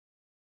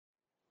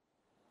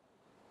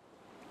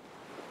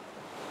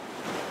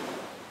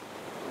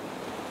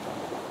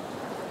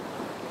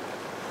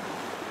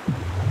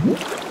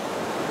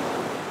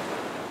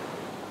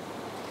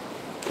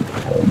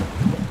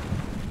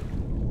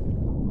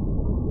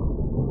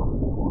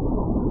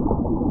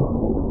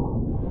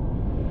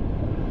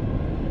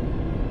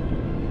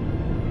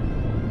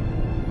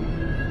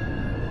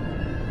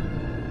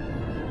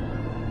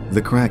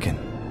The Kraken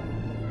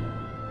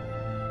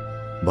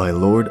by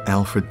Lord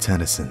Alfred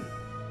Tennyson.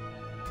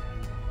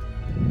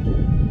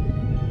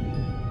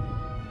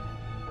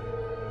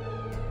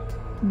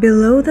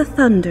 Below the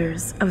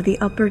thunders of the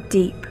upper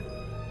deep,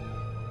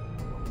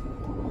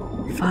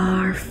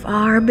 far,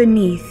 far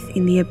beneath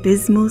in the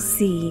abysmal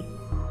sea,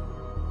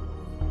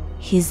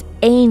 his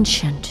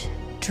ancient,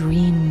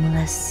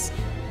 dreamless,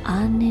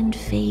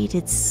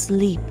 uninvaded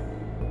sleep.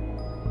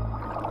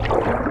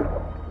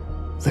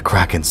 The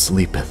Kraken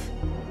sleepeth.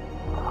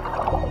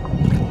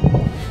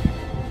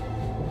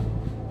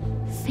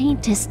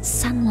 Faintest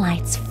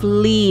sunlights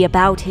flee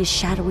about his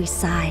shadowy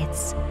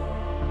sides.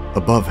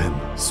 Above him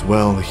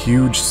swell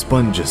huge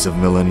sponges of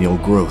millennial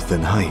growth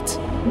and height.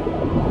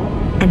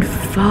 And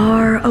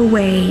far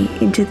away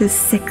into the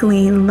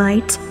sickling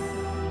light,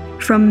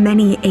 from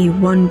many a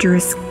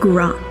wondrous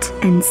grot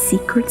and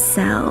secret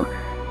cell,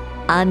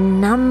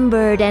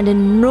 unnumbered and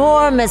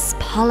enormous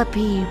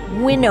polypi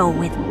winnow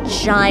with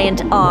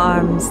giant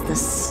arms the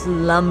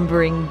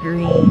slumbering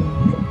green.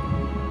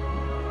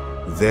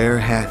 There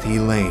hath he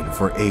lain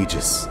for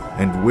ages,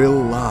 and will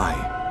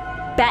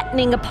lie,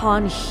 battening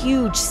upon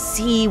huge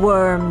sea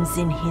worms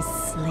in his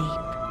sleep,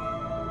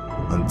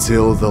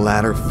 until the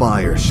latter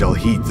fire shall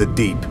heat the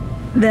deep.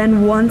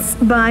 Then once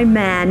by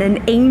man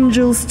and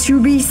angels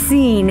to be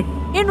seen,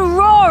 in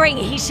roaring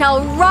he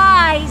shall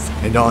rise,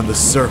 and on the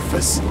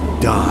surface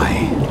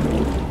die.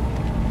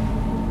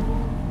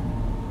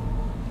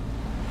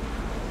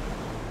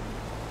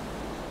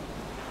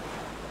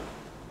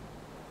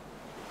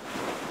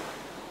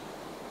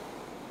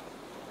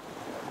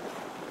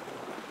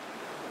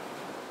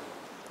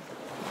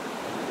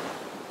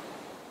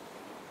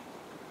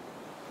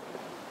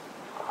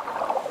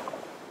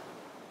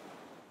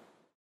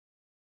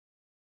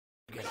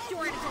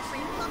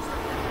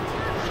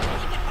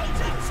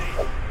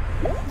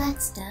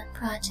 Let's start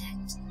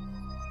project.